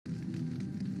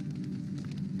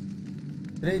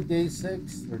Today day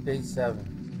 6 or day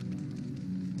 7?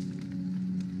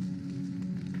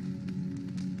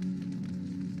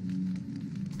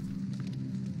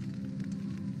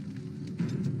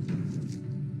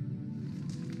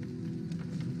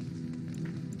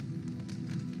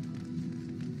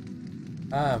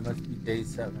 Ah, it must be day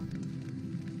 7.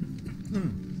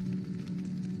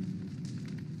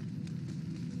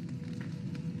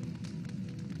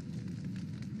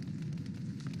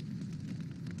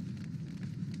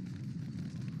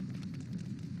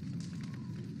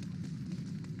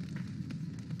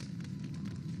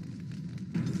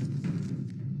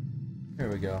 Here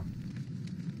we go.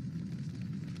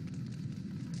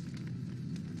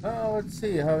 Oh, let's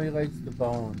see how he likes the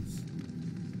bones.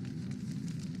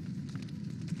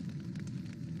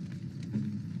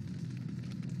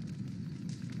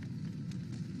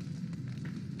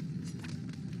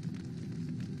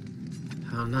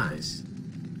 How nice.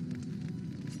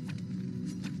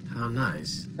 How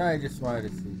nice. I just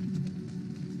wanted to see.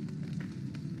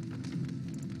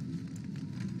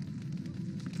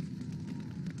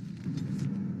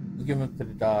 Give him to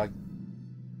the dog.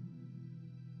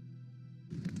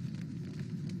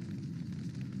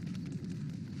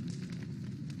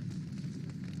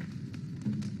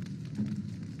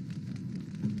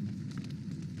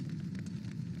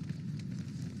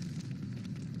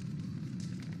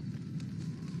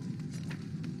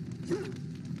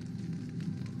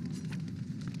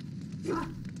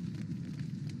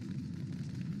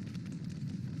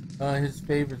 His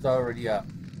favorite's already up.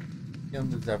 Give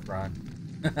him the Zephron.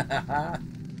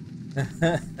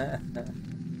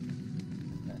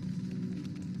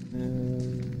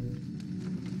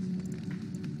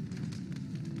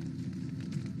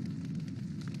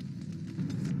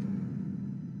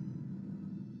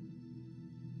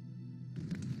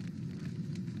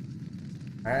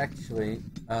 Actually,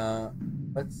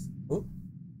 let's. Oop.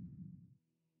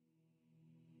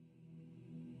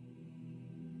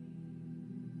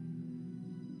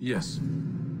 Yes.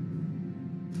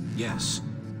 Yes.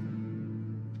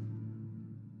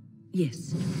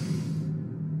 Yes.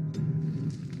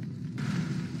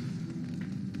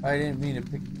 I didn't mean to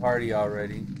pick a party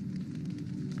already.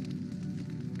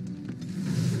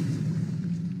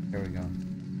 There we go.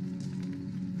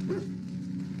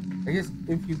 I guess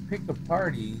if you pick a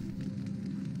party,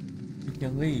 you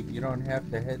can leave. You don't have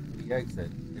to head to the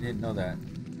exit. I didn't know that.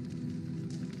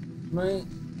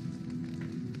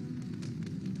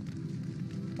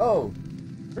 Oh,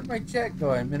 where'd my chat go?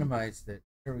 I minimized it.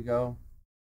 Here we go.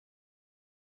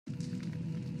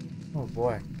 Oh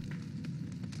boy.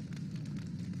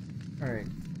 All right.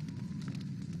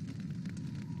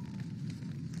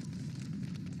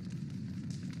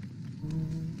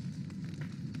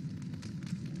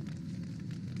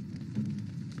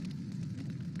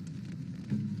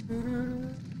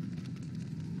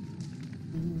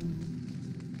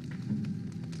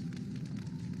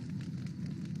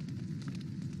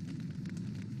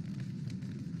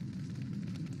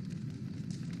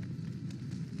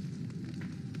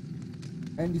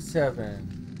 $97.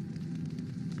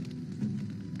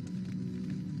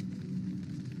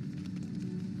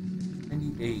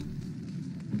 $98.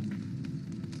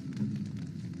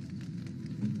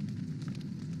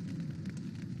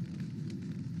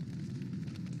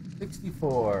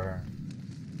 $64.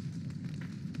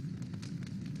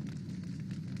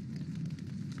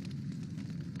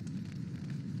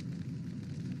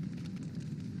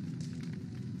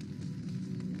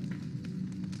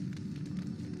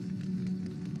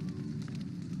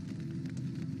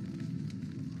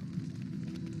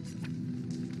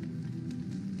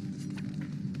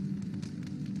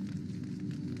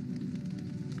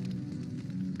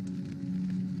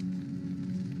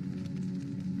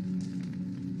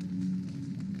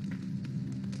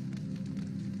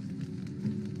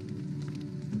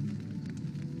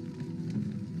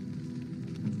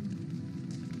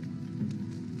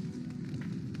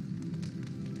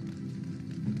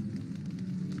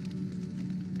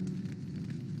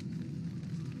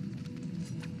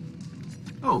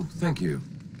 Oh, thank you.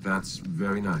 That's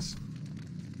very nice.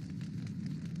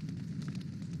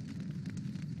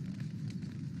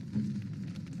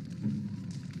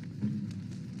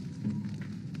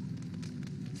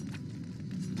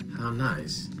 How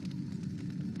nice.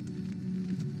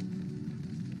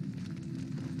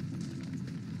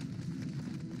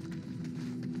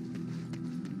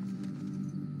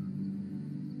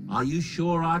 Are you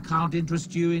sure I can't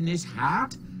interest you in this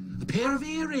hat? A pair of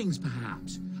earrings,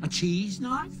 perhaps? A cheese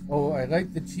knife? Oh, I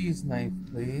like the cheese knife,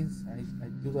 please. I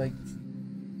do like cheese.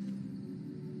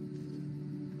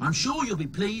 I'm sure you'll be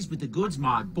pleased with the goods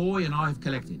my boy and I have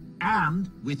collected,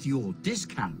 and with your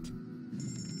discount.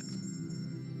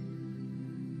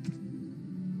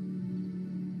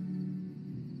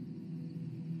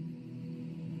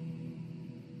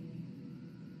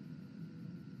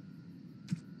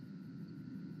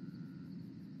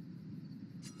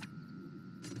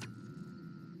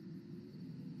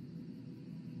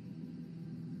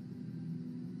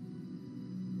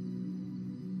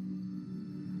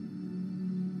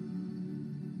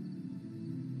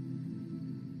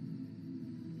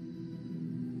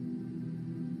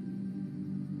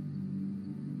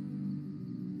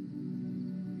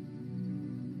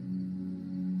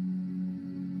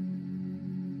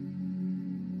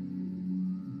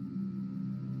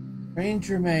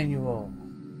 Ranger manual.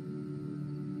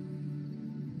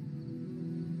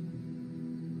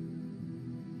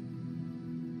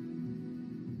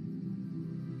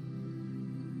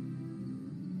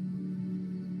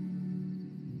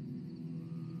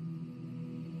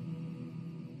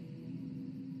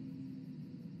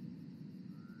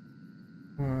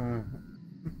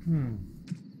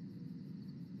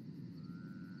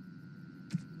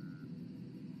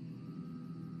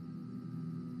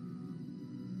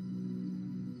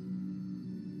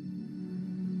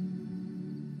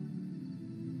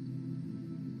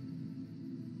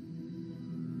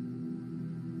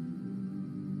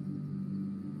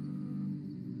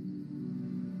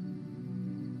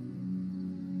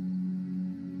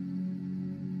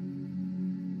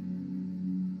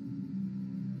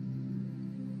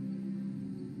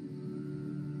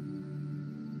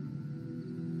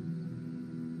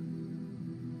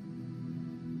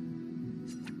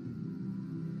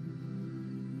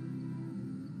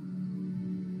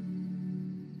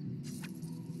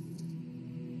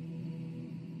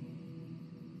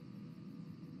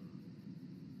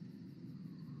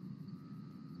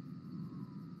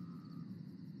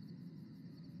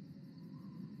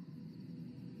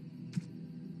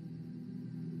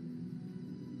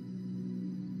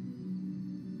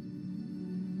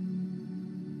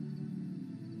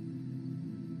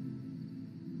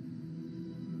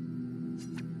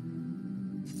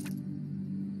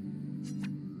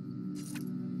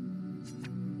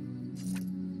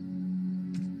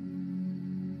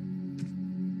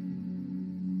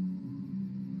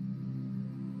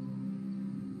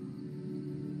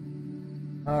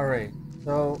 All right,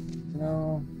 so,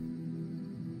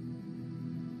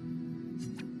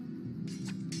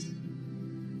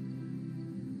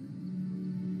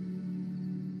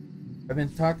 I've been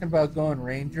talking about going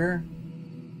Ranger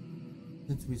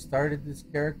since we started this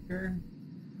character.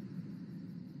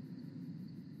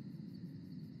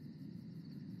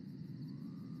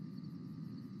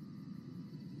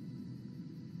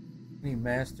 I need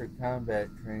master combat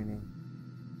training.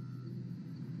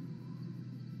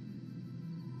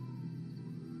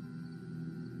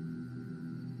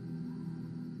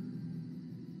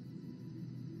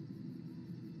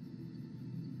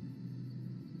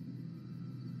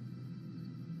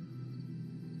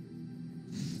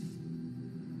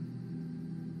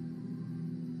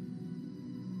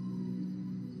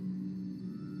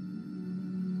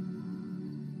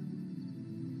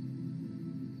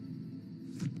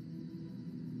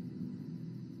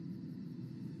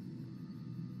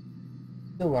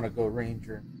 Still want to go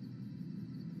Ranger.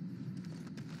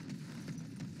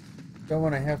 Don't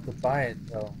want to have to buy it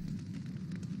though.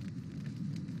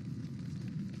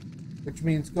 Which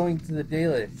means going to the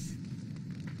Dalish.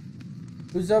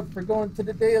 Who's up for going to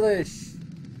the Dalish?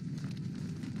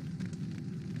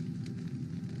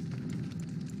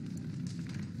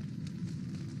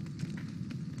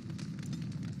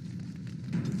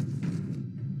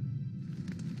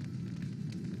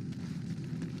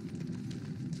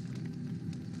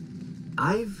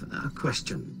 I've a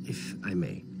question, if I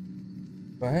may.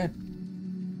 Go ahead.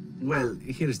 Well,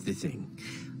 here's the thing.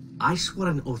 I swore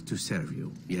an oath to serve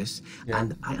you, yes? Yeah.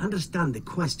 And I understand the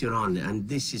quest you're on, and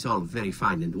this is all very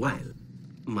fine and well.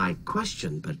 My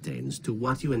question pertains to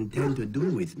what you intend to do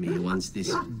with me once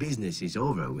this business is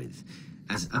over with,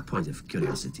 as a point of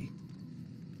curiosity.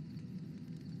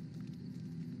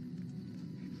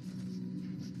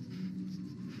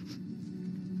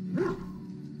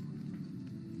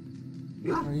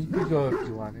 Well, you could go if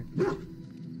you wanted.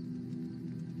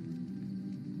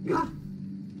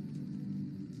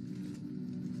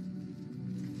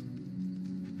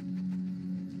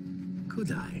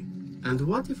 Could I? And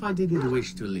what if I didn't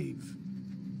wish to leave?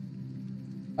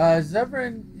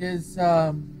 Zevran is,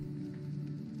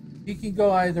 he can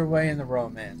go either way in the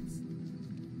romance.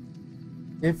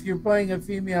 If you're playing a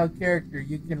female character,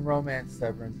 you can romance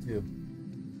Zevran too.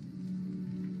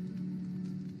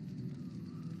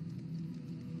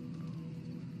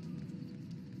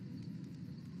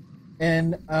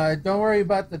 And don't worry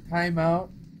about the timeout.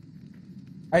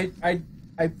 I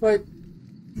put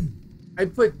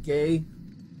gay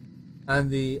on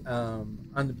the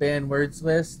banned words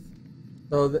list,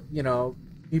 so that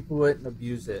people wouldn't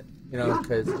abuse it.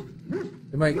 Because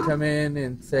they might come in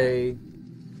and say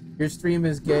your stream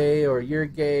is gay, or you're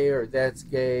gay, or that's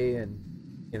gay, and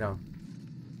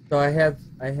So I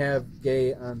have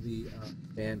gay on the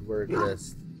banned word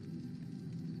list.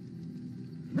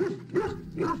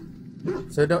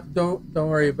 So don't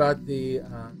worry about the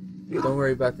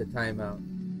timeout.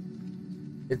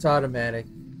 It's automatic.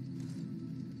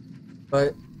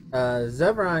 But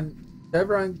Zevran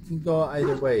can go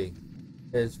either way.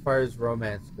 as far as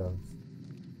romance goes.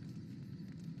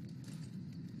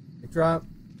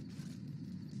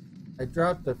 I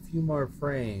dropped a few more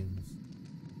frames.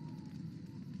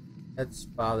 That's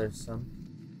bothersome.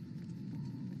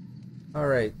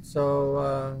 Alright,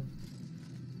 so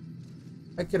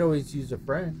I could always use a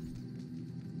friend.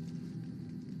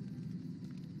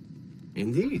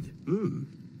 Indeed.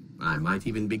 I might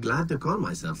even be glad to call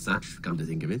myself such, come to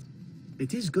think of it.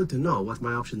 It is good to know what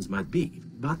my options might be,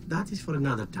 but that is for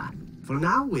another time. For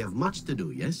now, we have much to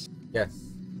do, yes? Yes.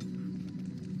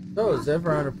 So,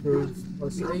 Zevran approves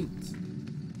 +8.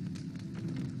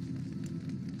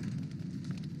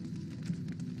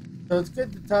 So it's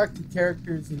good to talk to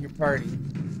characters in your party.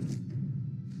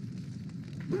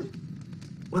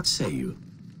 What say you?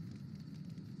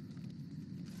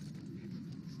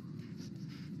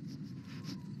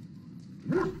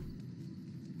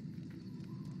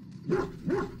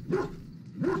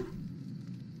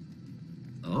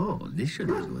 Oh, this should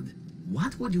be good.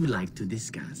 What would you like to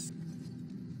discuss?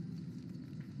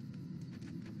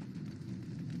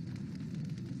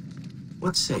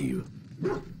 What say you?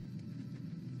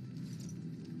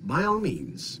 By all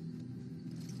means.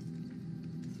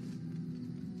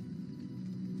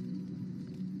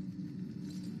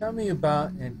 Tell me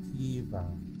about Antiva.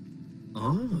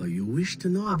 Oh, you wish to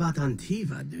know about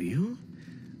Antiva, do you?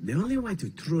 The only way to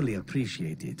truly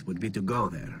appreciate it would be to go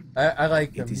there. I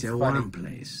like him. It is He's a funny. warm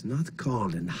place, not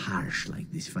cold and harsh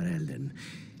like this Ferelden.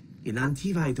 In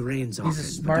Antiva it rains often, but the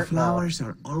smart flowers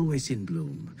are always in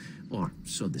bloom. Or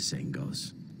so the saying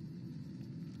goes.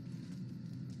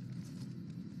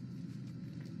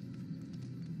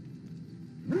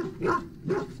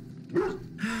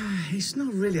 It's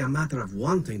not really a matter of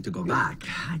wanting to go back.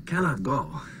 I cannot go.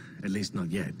 At least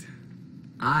not yet.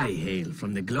 I hail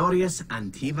from the glorious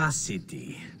Antiva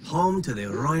city, home to the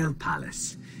royal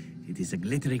palace. It is a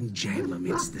glittering gem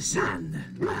amidst the sand,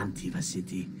 my Antiva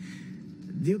city.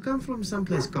 Do you come from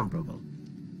someplace comparable?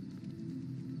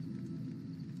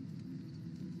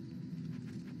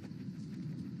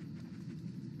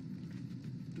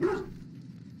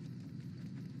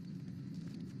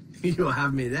 You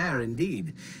have me there,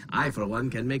 indeed. I, for one,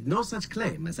 can make no such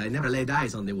claim, as I never laid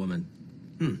eyes on the woman.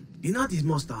 You know what is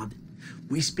most odd?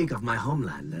 We speak of my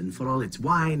homeland, and for all its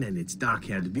wine and its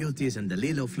dark-haired beauties and the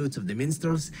lilo flutes of the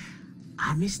minstrels,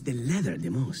 I miss the leather the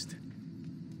most.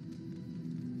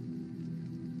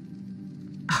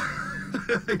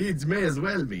 It may as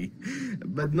well be,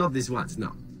 but not this once,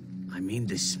 no. I mean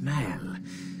the smell.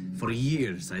 For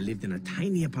years, I lived in a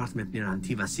tiny apartment near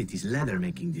Antiva City's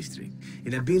leather-making district,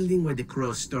 in a building where the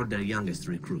crows stored their youngest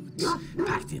recruits,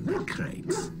 packed in like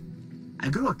crates. I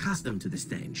grew accustomed to the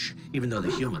stench, even though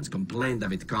the humans complained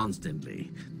of it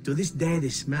constantly. To this day, the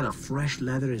smell of fresh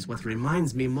leather is what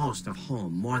reminds me most of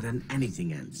home, more than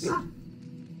anything else.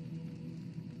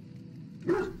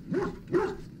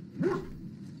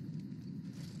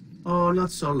 Oh, not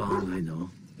so long, I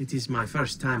know. It is my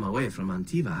first time away from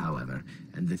Antiva, however,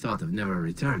 and the thought of never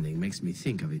returning makes me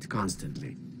think of it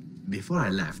constantly. Before I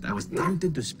left, I was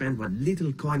tempted to spend what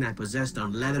little coin I possessed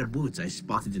on leather boots I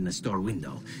spotted in a store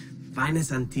window.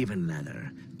 Finest Antivan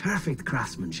leather, perfect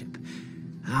craftsmanship.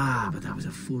 But I was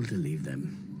a fool to leave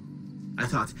them. I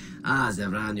thought,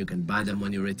 Zevran, you can buy them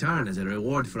when you return as a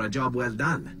reward for a job well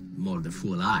done. More the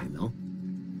fool I, no?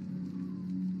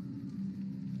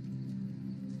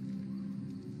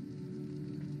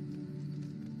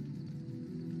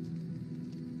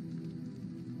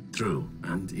 True,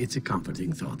 and it's a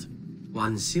comforting thought.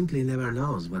 One simply never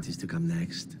knows what is to come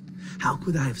next. How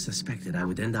could I have suspected I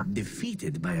would end up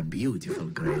defeated by a beautiful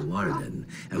Grey Warden,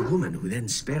 a woman who then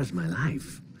spares my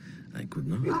life? I could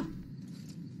not.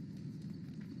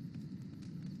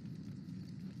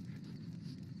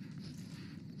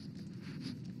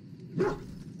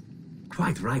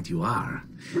 Quite right you are.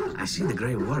 I see the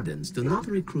Grey Wardens do not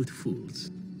recruit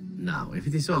fools. Now, if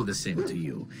it is all the same to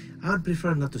you, I would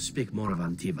prefer not to speak more of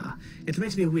Antiva. It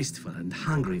makes me wistful and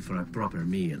hungry for a proper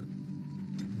meal.